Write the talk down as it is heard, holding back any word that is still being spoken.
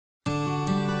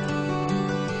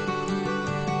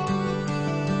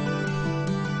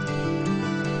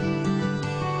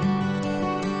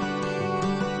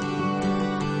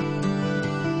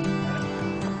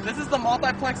the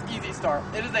Multiplex Easy Star.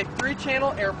 It is a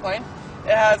 3-channel airplane.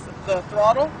 It has the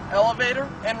throttle, elevator,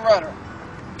 and rudder.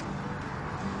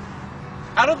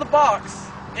 Out of the box,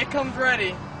 it comes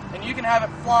ready, and you can have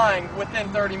it flying within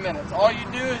 30 minutes. All you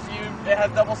do is it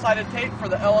has double-sided tape for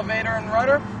the elevator and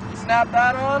rudder. You snap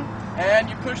that on, and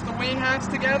you push the wing hacks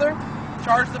together,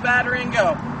 charge the battery, and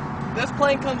go. This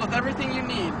plane comes with everything you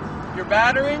need: your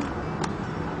battery,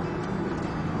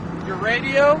 your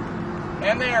radio,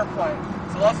 and the airplane.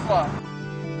 So let's fly.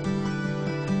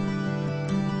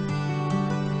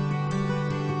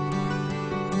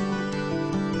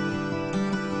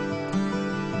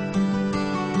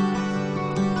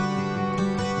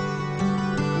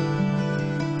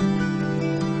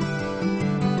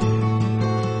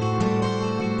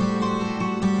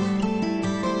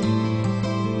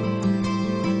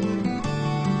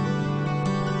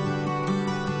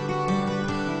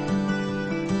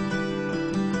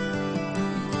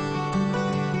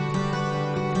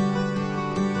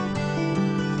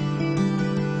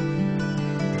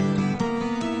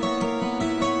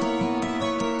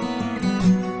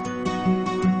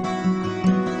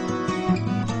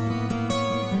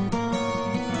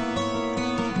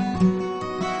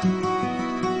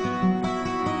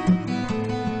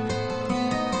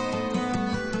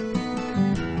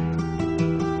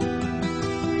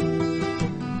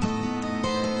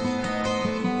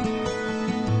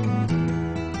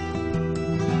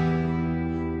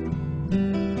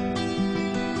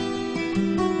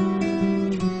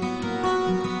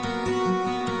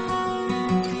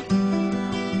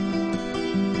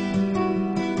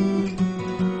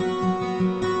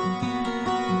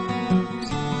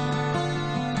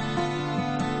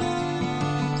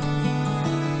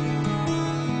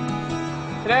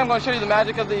 Today I'm going to show you the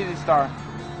magic of the Easy Star.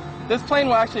 This plane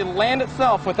will actually land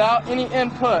itself without any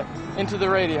input into the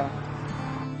radio.